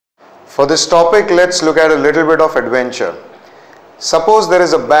For this topic, let's look at a little bit of adventure. Suppose there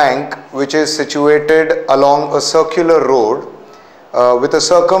is a bank which is situated along a circular road with a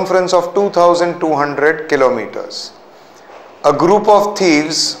circumference of 2,200 kilometers. A group of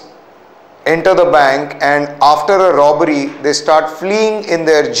thieves enter the bank, and after a robbery they start fleeing in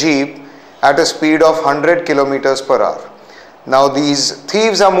their jeep at a speed of 100 kilometers per hour. Now these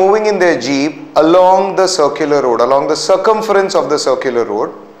thieves are moving in their jeep along the circular road, along the circumference of the circular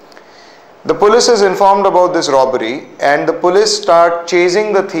road. The police is informed about this robbery, and the police start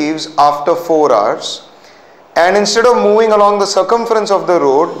chasing the thieves after 4 hours. And instead of moving along the circumference of the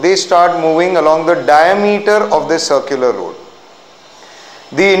road, they start moving along the diameter of this circular road.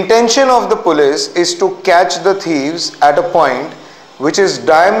 The intention of the police is to catch the thieves at a point which is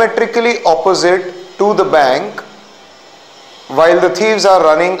diametrically opposite to the bank while the thieves are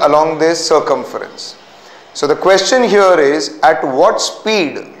running along this circumference. So the question here is, at what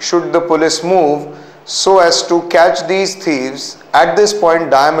speed should the police move so as to catch these thieves at this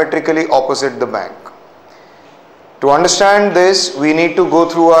point diametrically opposite the bank? To understand this, we need to go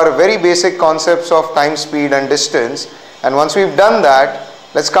through our very basic concepts of time, speed and distance, and once we've done that,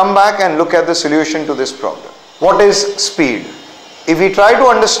 let's come back and look at the solution to this problem. What is speed? If we try to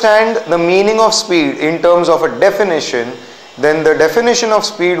understand the meaning of speed in terms of a definition, then the definition of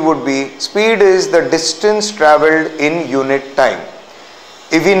speed would be, speed is the distance travelled in unit time.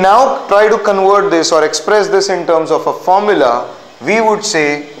 If we now try to convert this or express this in terms of a formula, we would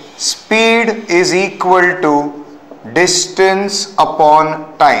say speed is equal to distance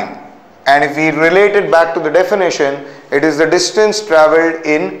upon time. And if we relate it back to the definition, it is the distance travelled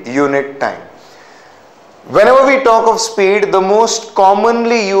in unit time. Whenever we talk of speed, the most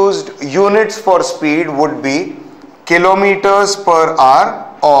commonly used units for speed would be kilometers per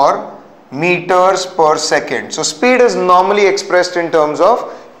hour or meters per second. So speed is normally expressed in terms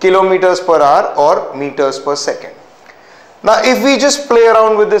of kilometers per hour or meters per second. Now if we just play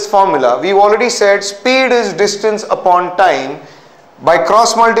around with this formula, we've already said speed is distance upon time. By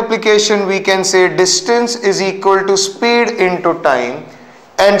cross multiplication we can say distance is equal to speed into time,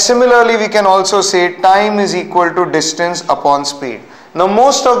 and similarly we can also say time is equal to distance upon speed. Now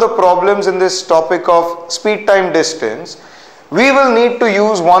most of the problems in this topic of speed, time, distance, we will need to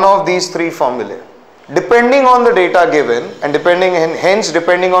use one of these three formulae. Depending on the data given and hence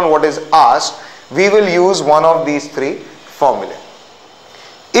depending on what is asked, we will use one of these three formulae.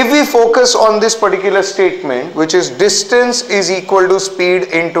 If we focus on this particular statement, which is distance is equal to speed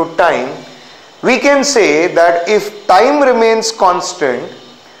into time, we can say that if time remains constant,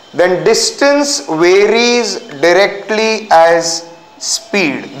 then distance varies directly as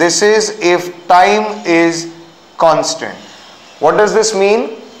speed. This is if time is constant. What does this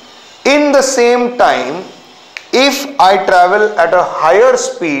mean? In the same time, if I travel at a higher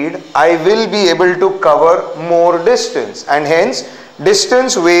speed, I will be able to cover more distance, and hence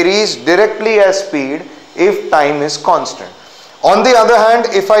distance varies directly as speed if time is constant. On the other hand,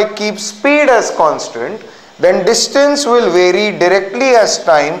 if I keep speed as constant, then distance will vary directly as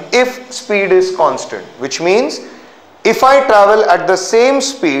time if speed is constant, which means if I travel at the same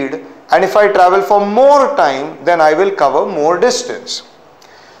speed and if I travel for more time, then I will cover more distance.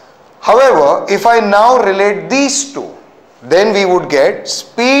 However, if I now relate these two, then we would get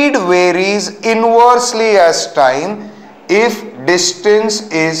speed varies inversely as time if distance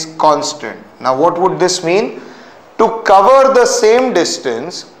is constant. Now what would this mean? To cover the same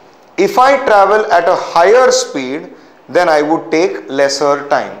distance, if I travel at a higher speed, then I would take lesser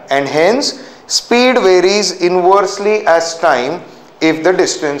time, and hence speed varies inversely as time if the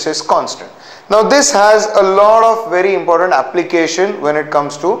distance is constant. Now this has a lot of very important application when it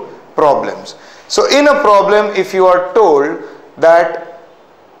comes to problems. So in a problem, if you are told that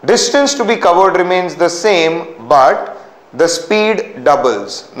distance to be covered remains the same but the speed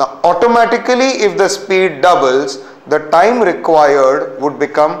doubles. Now automatically if the speed doubles, the time required would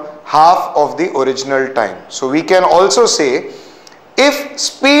become half of the original time. So we can also say, if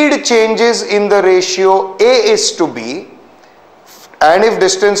speed changes in the ratio A is to B and if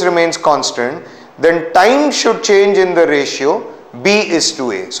distance remains constant, then time should change in the ratio B is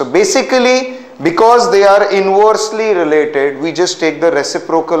to A. So basically, because they are inversely related, we just take the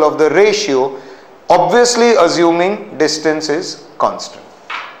reciprocal of the ratio, obviously assuming distance is constant.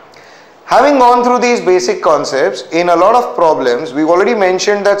 Having gone through these basic concepts, in a lot of problems, we've already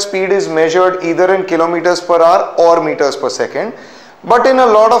mentioned that speed is measured either in kilometers per hour or meters per second. But in a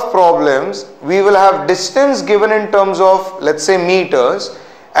lot of problems, we will have distance given in terms of, let's say, meters,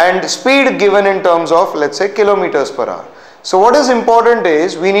 and speed given in terms of, let's say, kilometers per hour. So what is important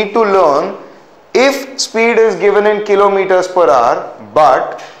is we need to learn if speed is given in kilometers per hour,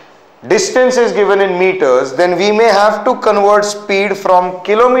 but distance is given in meters, then we may have to convert speed from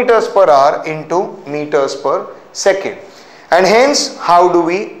kilometers per hour into meters per second. And hence, how do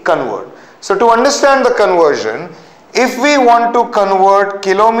we convert? So to understand the conversion, if we want to convert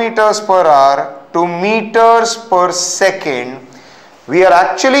kilometers per hour to meters per second, we are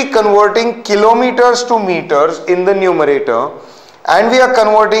actually converting kilometers to meters in the numerator, and we are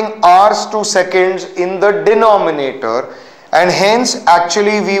converting hours to seconds in the denominator, and hence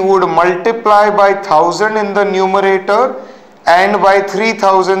actually we would multiply by 1000 in the numerator and by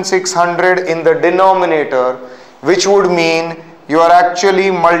 3600 in the denominator, which would mean you are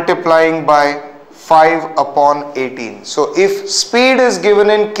actually multiplying by 5 upon 18. So if speed is given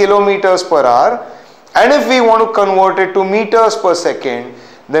in kilometers per hour, and if we want to convert it to meters per second,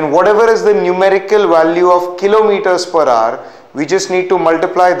 then whatever is the numerical value of kilometers per hour, we just need to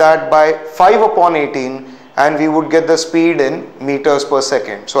multiply that by 5 upon 18 and we would get the speed in meters per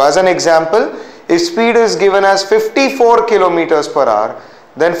second. So as an example, if speed is given as 54 kilometers per hour,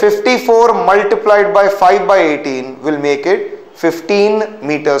 then 54 multiplied by 5 by 18 will make it 15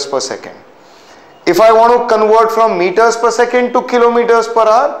 meters per second. If I want to convert from meters per second to kilometers per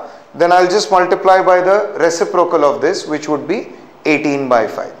hour, then I'll just multiply by the reciprocal of this, which would be 18 by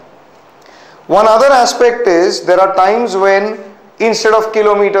 5. One other aspect is there are times when instead of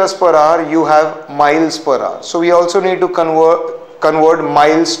kilometers per hour you have miles per hour. So we also need to convert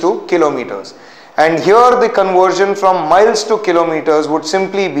miles to kilometers. And here the conversion from miles to kilometers would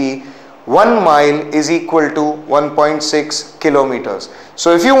simply be 1 mile is equal to 1.6 kilometers.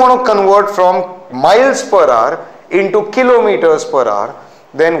 So if you want to convert from miles per hour into kilometers per hour,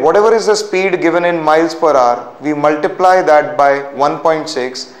 then whatever is the speed given in miles per hour, we multiply that by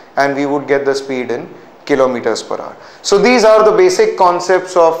 1.6 and we would get the speed in kilometers per hour. So these are the basic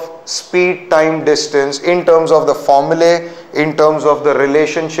concepts of speed, time, distance in terms of the formulae, in terms of the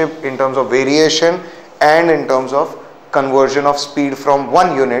relationship, in terms of variation, and in terms of conversion of speed from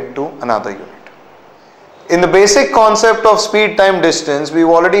one unit to another unit. In the basic concept of speed, time, distance, we've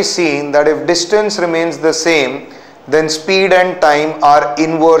already seen that if distance remains the same, then speed and time are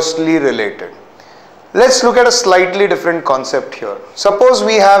inversely related. Let's look at a slightly different concept here. Suppose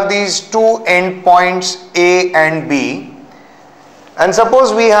we have these two endpoints A and B, and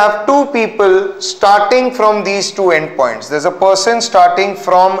suppose we have two people starting from these two endpoints. There's a person starting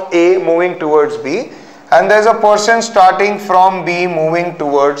from A moving towards B, and there's a person starting from B moving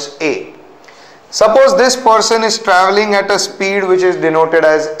towards A. Suppose this person is traveling at a speed which is denoted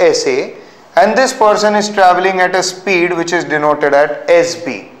as SA, and this person is traveling at a speed which is denoted at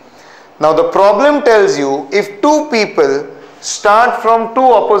SB. Now the problem tells you if two people start from two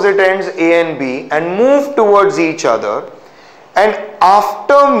opposite ends A and B and move towards each other, and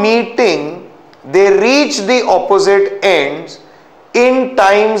after meeting they reach the opposite ends in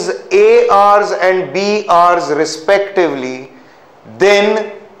times A hours and B hours respectively,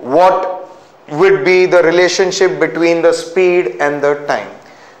 then what would be the relationship between the speed and the time?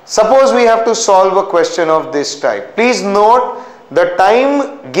 Suppose we have to solve a question of this type. Please note the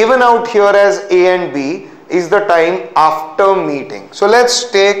time given out here as A and B is the time after meeting. So let's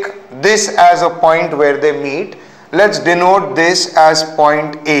take this as a point where they meet. Let's denote this as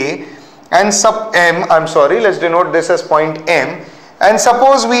point A and let's denote this as point M. And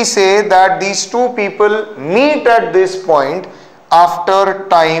suppose we say that these two people meet at this point after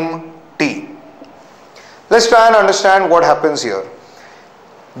time T. Let's try and understand what happens here.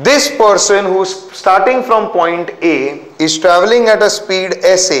 This person who's starting from point A is traveling at a speed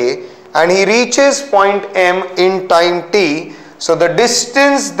SA and he reaches point M in time T. So the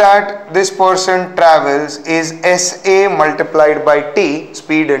distance that this person travels is SA multiplied by T,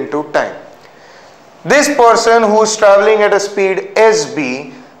 speed into time. This person who's traveling at a speed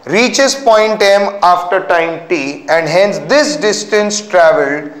SB reaches point M after time T, and hence this distance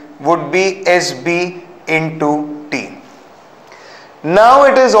traveled would be SB into T. Now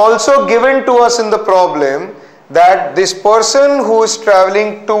it is also given to us in the problem that this person who is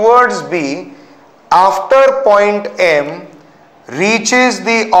traveling towards B after point M reaches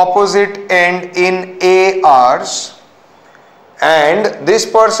the opposite end in A hours, and this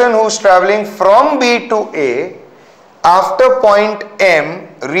person who is traveling from B to A after point M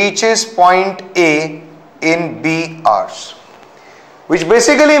reaches point A in B hours, which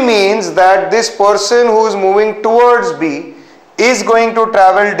basically means that this person who is moving towards B is going to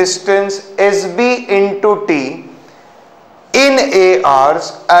travel distance SB into T in A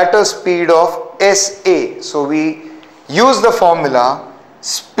hours at a speed of SA. So we use the formula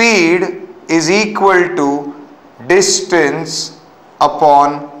speed is equal to distance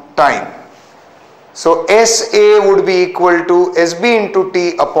upon time. So SA would be equal to SB into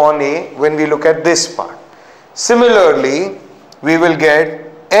T upon A when we look at this part. Similarly, we will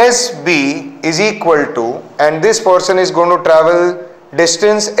get SB is equal to, and this person is going to travel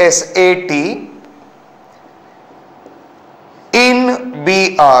distance SAT in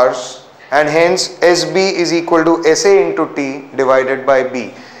B hours, and hence SB is equal to SA into T divided by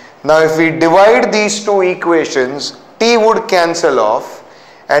B. Now if we divide these two equations, T would cancel off,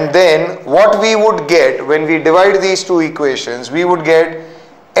 and then what we would get when we divide these two equations, we would get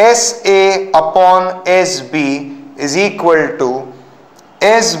SA upon SB is equal to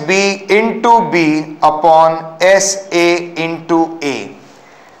SB into B upon SA into A.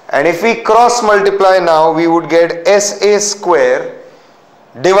 And if we cross multiply now, we would get SA square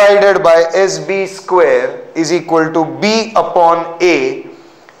divided by SB square is equal to B upon A,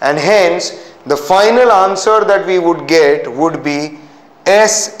 and hence the final answer that we would get would be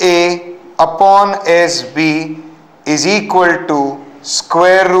SA upon SB is equal to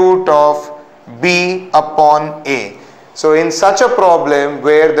square root of B upon A. So in such a problem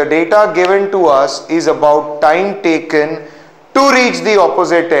where the data given to us is about time taken to reach the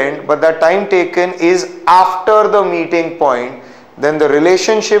opposite end, but that time taken is after the meeting point, then the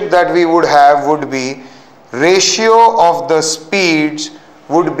relationship that we would have would be ratio of the speeds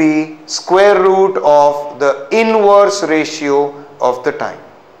would be square root of the inverse ratio of the time.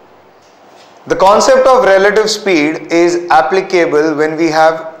 The concept of relative speed is applicable when we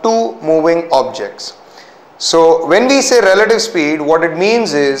have two moving objects. So when we say relative speed, what it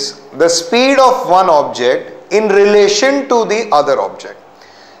means is the speed of one object in relation to the other object.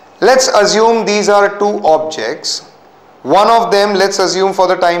 Let's assume these are two objects. One of them, let's assume for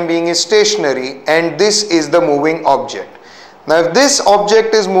the time being, is stationary, and this is the moving object. Now if this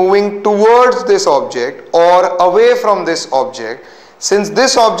object is moving towards this object or away from this object, since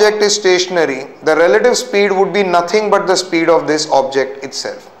this object is stationary, the relative speed would be nothing but the speed of this object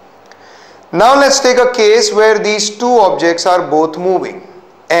itself. Now let's take a case where these two objects are both moving,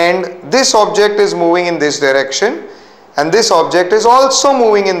 and this object is moving in this direction and this object is also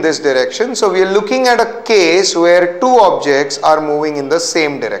moving in this direction. So we are looking at a case where two objects are moving in the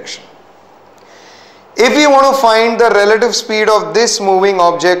same direction. If we want to find the relative speed of this moving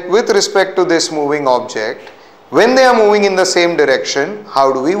object with respect to this moving object when they are moving in the same direction,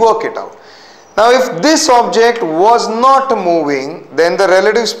 how do we work it out? Now if this object was not moving, then the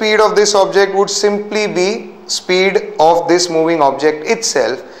relative speed of this object would simply be speed of this moving object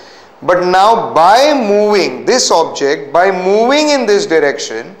itself. But now by moving this object, by moving in this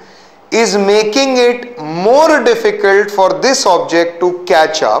direction, is making it more difficult for this object to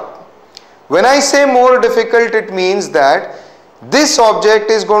catch up. When I say more difficult, it means that this object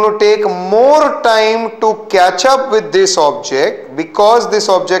is going to take more time to catch up with this object because this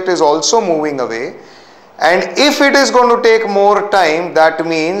object is also moving away. And if it is going to take more time, that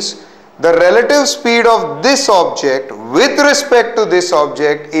means the relative speed of this object with respect to this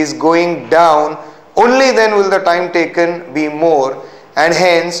object is going down. Only then will the time taken be more, and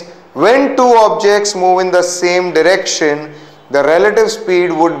hence when two objects move in the same direction, the relative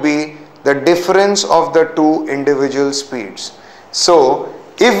speed would be the difference of the two individual speeds. So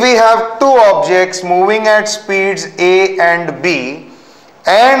if we have two objects moving at speeds A and B,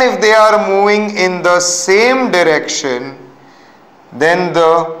 and if they are moving in the same direction, then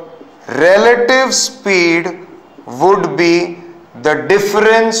the relative speed would be the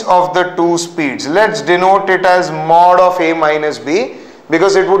difference of the two speeds. Let's denote it as mod of A minus B,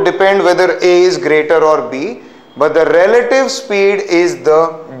 because it would depend whether A is greater or B, but the relative speed is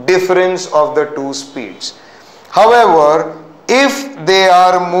the difference of the two speeds. However, if they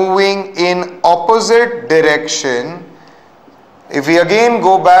are moving in opposite direction, if we again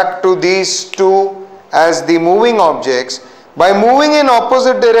go back to these two as the moving objects, by moving in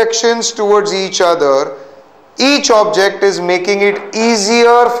opposite directions towards each other, each object is making it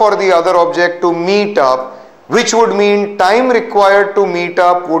easier for the other object to meet up, which would mean time required to meet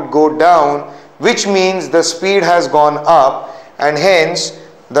up would go down, which means the speed has gone up, and hence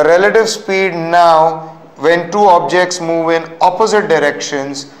the relative speed now when two objects move in opposite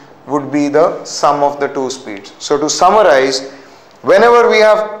directions would be the sum of the two speeds. So to summarize, whenever we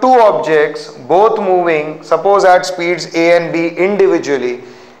have two objects both moving, suppose at speeds A and B individually,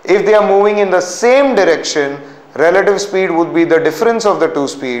 if they are moving in the same direction, relative speed would be the difference of the two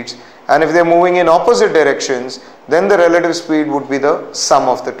speeds, and if they are moving in opposite directions, then the relative speed would be the sum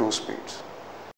of the two speeds.